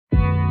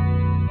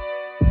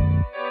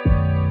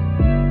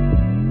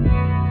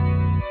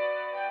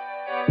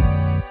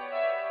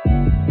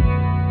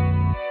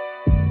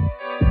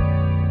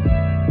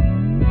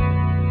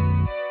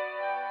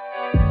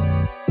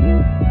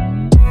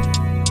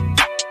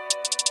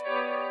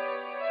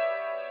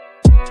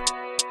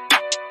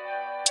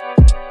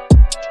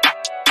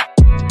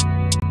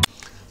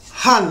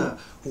Holla,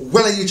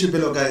 well YouTube,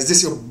 hello guys, this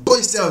is your boy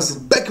Styles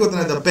back with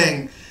another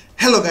bang.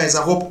 Hello guys,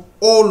 I hope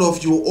all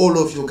of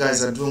you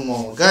guys are doing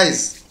well.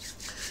 Guys,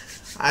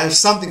 I have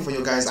something for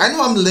you guys. I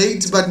know I'm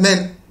late, but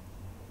man,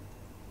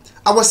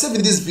 I was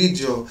saving this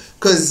video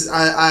because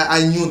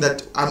I knew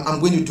that I'm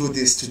going to do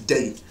this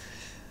today.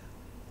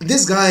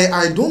 This guy,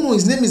 I don't know,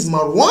 his name is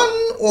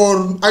Marwan,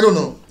 or I don't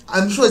know.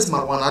 I'm sure it's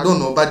Marwan, I don't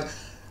know, but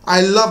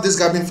I love this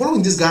guy. I've been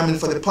following this guy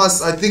for the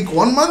past, I think,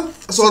 1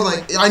 month. So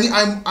like,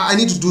 I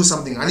need to do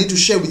something. I need to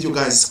share with you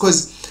guys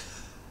because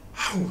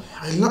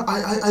I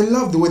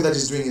love the way that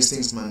he's doing his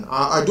things, man.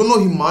 I don't know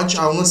him much.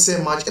 I will not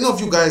say much. Any of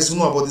you guys who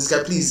know about this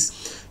guy, please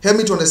help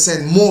me to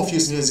understand more of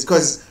his music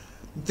because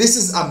this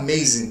is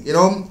amazing. You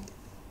know,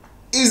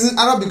 it's an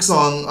Arabic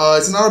song.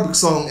 It's an Arabic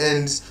song,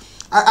 and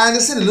I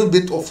understand a little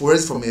bit of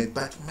words from it,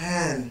 but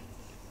man,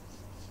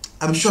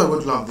 I'm sure I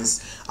would love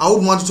this. I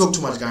wouldn't want to talk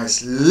too much,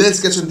 guys.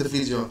 Let's get into the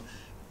video.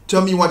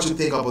 Tell me what you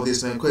think about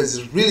this, man,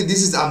 because really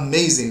this is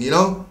amazing, you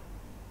know?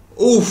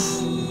 Oof.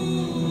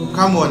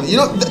 Come on. You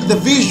know, the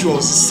visuals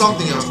is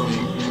something else for me.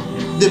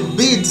 The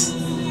beat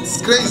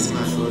is crazy,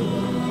 man.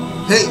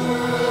 Hey.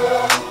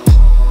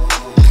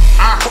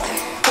 Ah.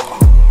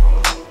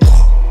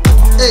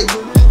 Hey.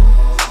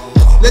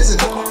 Listen.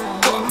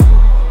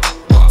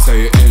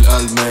 سيء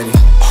الألماني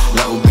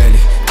لا أبالي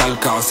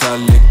كلكع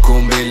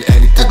وسلككم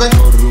بالآلي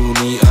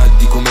تضطروني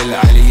أديكم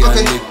العالية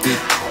اللي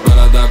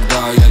بلدك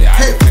ضايعلي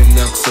عارف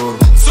إنك صور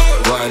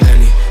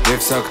وأناني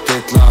نفسك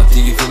تطلع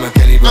تيجي في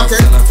مكاني بس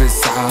أنا في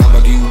الساحة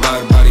باجي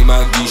وبربري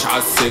ما تجيش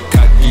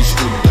عالسكة تجيش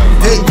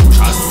قدامي مش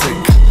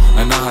عالسكة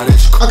أنا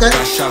هرشك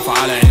كشاف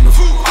على عينه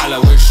على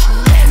وشه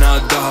إحنا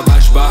قدها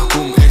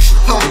بشبهكم قشر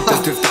أنت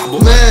تفتح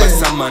بقك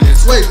بس أما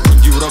نسكت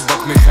ودي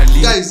وربك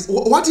مخليك. Guys,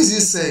 what is he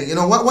saying? You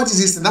know, what is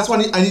he saying? That's what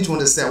I need to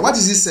understand. What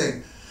is he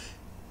saying?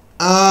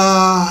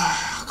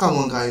 Come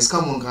on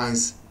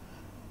guys.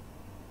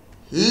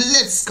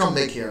 Let's come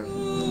back here.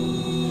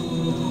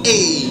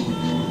 Hey,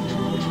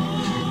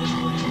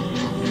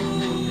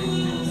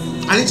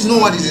 I need to know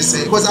what is he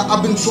saying because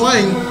I've been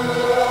trying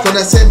to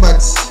understand,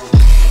 but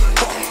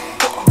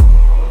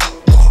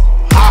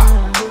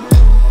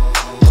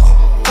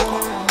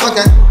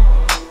okay.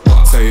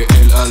 سيء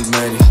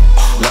الألماني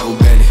لا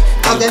أبالي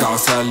كلكع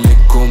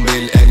وسلككم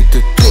بالآلي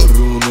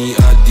تضطروني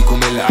أديكم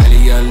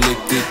العالية اللي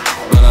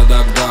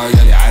بلدك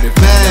ضايعلي عارف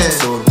إنك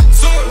صور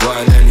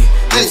وأناني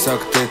نفسك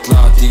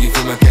تطلع تيجي في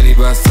مكاني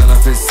بس أنا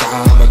في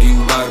الساحة باجي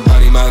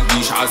وبربري ما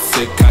تجيش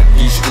عالسكة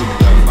تجيش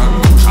قدامي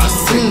ما تجوش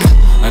عالسكة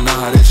أنا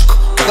هرشكوا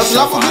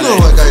كشاف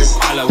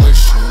على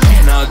وشه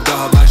إحنا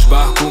قدها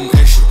بشبهكم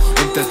قشر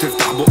أنت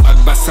تفتح بقك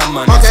بس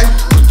أما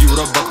نسكت ودي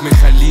وربك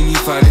مخليني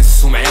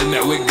فارسهم عيال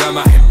معوجة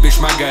ما أحبش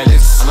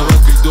مجالس أنا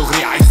راجل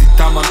دغري عايز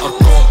التمن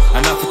أرقام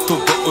أنا في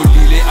التوب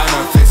قولي ليه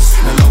أنا فيس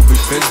احنا لو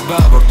بالفيس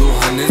بقى برضو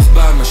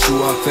هنسبة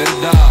مشوها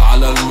فردة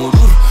على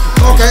المرور.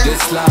 Okay.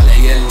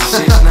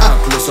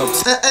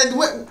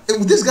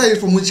 And this guy is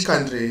from which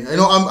country? You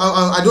know,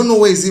 I don't know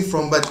where is he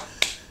from, but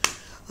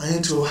I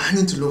need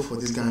to look for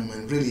this guy,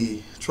 man.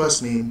 Really,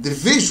 trust me. The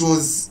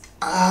visuals,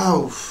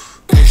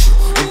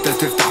 انت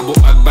تفتح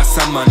بقك بس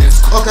اما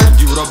نسكت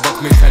دي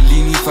وربك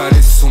مخليني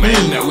فارسهم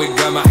عيال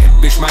معوجة ما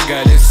احبش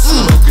مجالس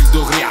راجل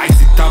دغري عايز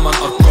التمن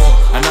ارقام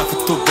انا في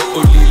التوب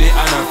قولي ليه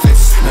انا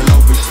فيس احنا لو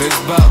بالفيس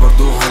بقى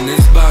برضو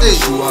هنسبة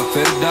مشوها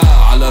فردة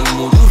على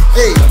المرور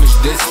ده مش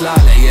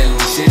ديسلا العيال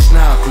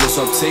وشيشنا كلوز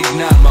اب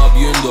سيجنال ما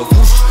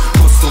بينضفوش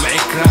بصوا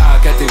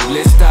معكرة كاتب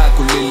لستة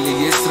كل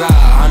اللي يسرق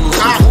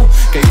هنوقفوه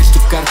كيشت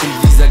بكارت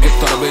الفيزا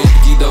جبت عربية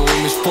جديدة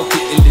ومش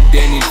بوبي اللي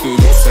اداني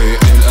الفلوس سيء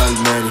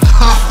الألماني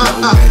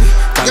لا أبالي.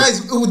 Guys,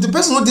 the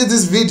person who did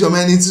this video,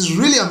 man, it is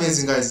really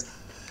amazing, guys.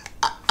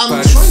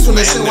 I'm trying to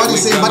understand what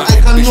he's saying, but I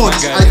cannot,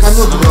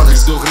 to be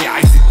honest. دغري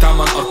عايز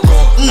التمن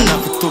أرقام أنا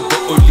في التوب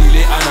قولي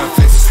ليه أنا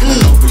فيس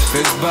لو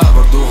بالفيس بقى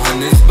برضو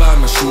هنسبة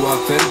مشوها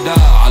فردة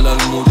على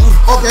المرور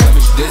ده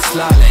مش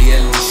ديسلا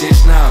العيال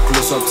وشيشنا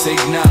كلوز اب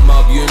سيجنال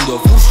ما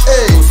بينضفوش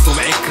بصوا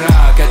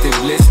معكرة كاتب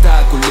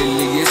لستة كل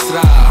اللي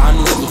يسرق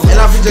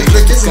هنوقفوه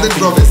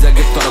إذا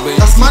جبت عربية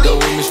جديدة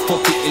ومش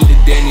بوبي اللي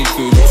اداني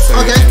الفلوس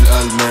سيء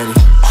الألماني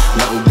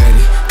لا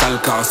أبالي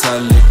كلكع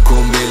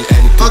وسلككم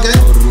بالآلي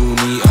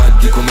تضطروني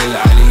أديكم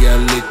العالية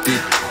اللي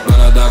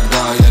بلدك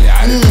ضايعلي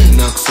عارف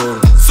إنك صور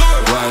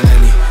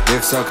وأناني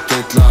نفسك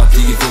تطلع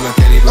تيجي في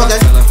مكاني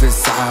بس أنا في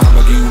الساحة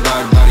باجي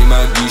وبربري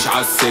ما تجيش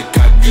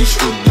عالسكة تجيش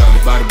قدامي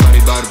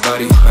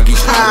بربري ما تجيش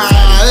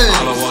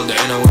على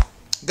وضعنا.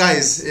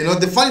 Guys, you know,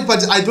 the funny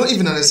part, I don't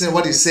even understand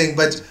what he's saying,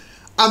 but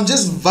I'm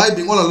just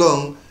vibing all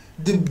along.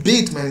 The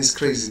beat, man, is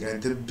crazy, man.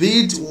 The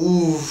beat,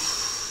 oof.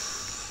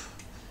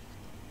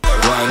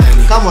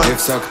 Come on. Where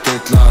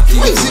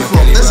is he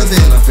from? That's the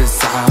thing.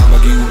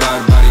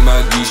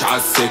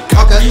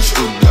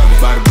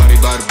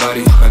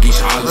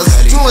 That's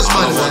too much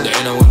money, man.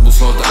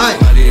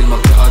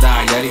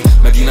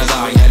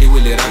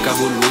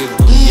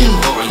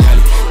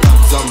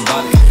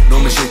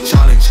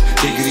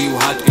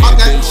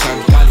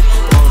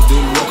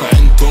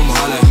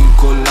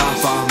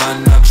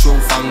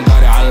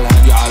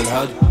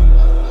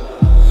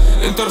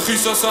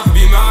 رخيصة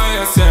صاحبي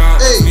معايا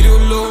ساعة زميلي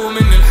يقول له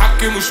من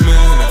الحك مش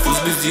مهنة فلوس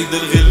بتزيد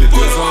الغل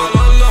بيظهر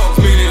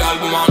زميلي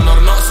القلب مع النار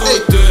ناقص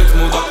والتيت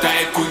موضة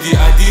بتاعتكوا دي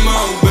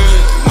قديمة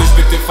وبيت مش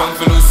بتفهم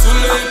في الوصول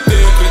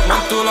للتيك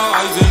ما انتوا لو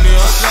عايزيني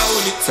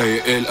هتلاقوني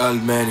سايق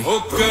الألماني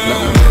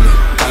لأماني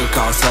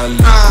كلكع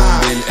وسليكم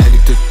بالقالي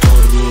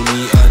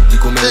بتضطروني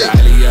أديكم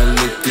العالية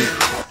اللي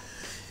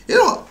You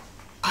know,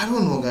 I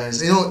don't know,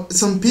 guys. You know,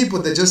 some people,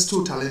 they're just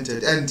too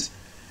talented, and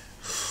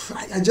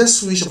I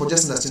just wish I could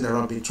just understand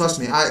Arabic. Trust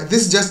me,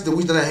 this is just the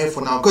wish that I have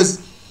for now, because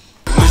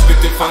I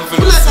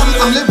feel like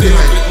I'm left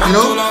behind, you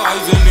know?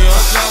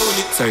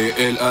 سايق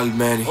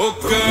الألماني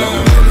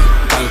لأماني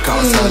كلكع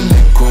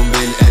وسليكم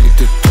بالقالي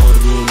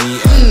بتضطروني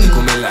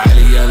أديكم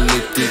العالية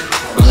اللي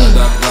بلد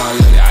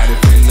الراية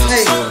عارف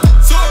إنك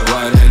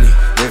وراني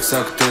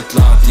نفسك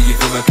تطلع تيجي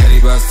في مكاني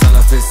بس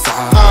أنا في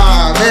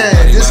الساحة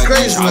man, this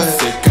crazy, man.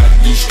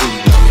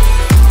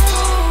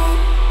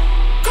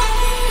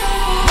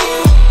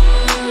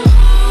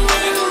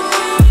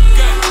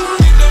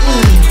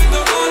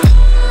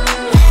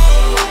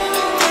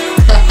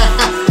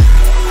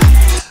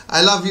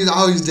 I love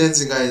how he's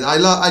dancing, guys.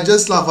 I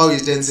just love how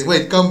he's dancing.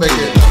 Wait, come back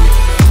here.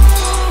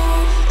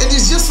 And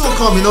he's just so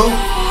calm, you know.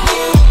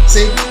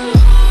 See?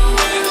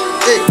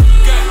 Hey.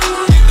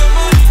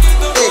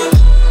 Hey.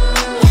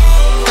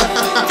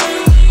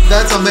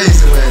 That's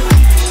amazing, man.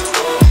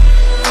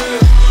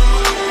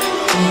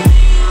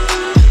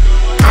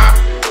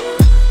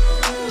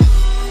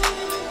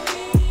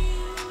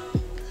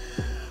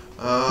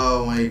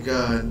 Oh my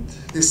god.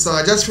 This song,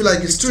 I just feel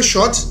like it's too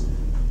short.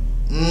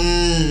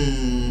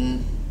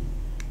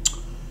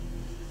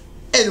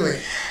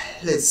 Anyway,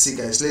 let's see,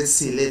 guys. Let's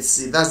see.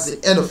 That's the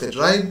end of it,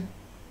 right?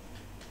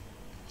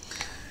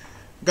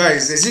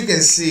 Guys, as you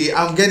can see,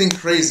 I'm getting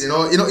crazy, you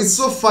know. It's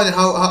so funny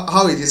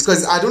how it is,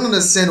 because I don't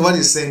understand what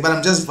he's saying, but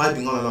I'm just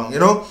vibing all along, you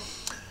know.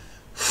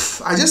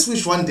 I just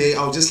wish one day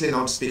I'll just learn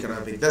how to speak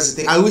Arabic. That's the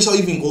thing. I wish I'll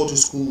even go to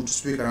school to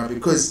speak Arabic,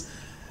 because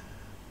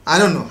I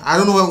don't know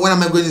when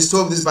am I going to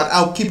stop this, but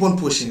I'll keep on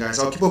pushing, guys.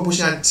 I'll keep on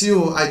pushing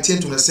until I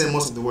tend to understand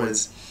most of the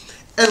words.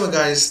 Anyway,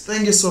 guys,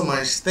 thank you so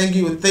much. Thank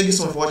you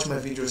so much for watching my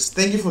videos.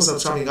 Thank you for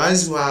subscribing,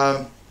 guys. We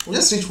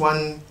just reached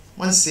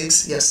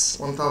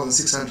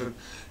 1,600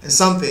 and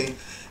something,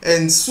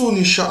 and soon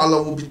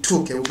inshallah we'll be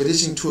 2K. We'll be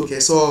reaching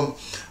 2K. So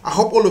I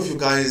hope all of you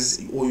guys,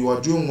 you are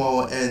doing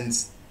well, and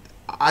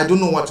I don't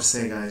know what to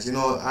say, guys. You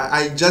know,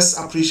 I just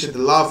appreciate the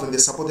love and the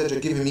support that you're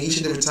giving me each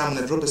and every time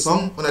when I drop a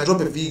song, when I drop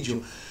a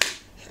video.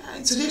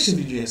 It's a reaction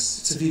video, yes.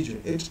 It's a video.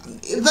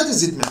 That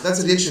is it, man. That's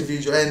a reaction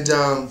video, and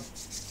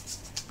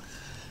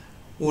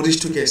we'll reach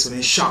 2K soon,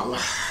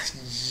 inshallah.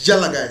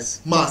 Yalla, guys.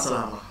 Ma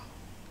salama.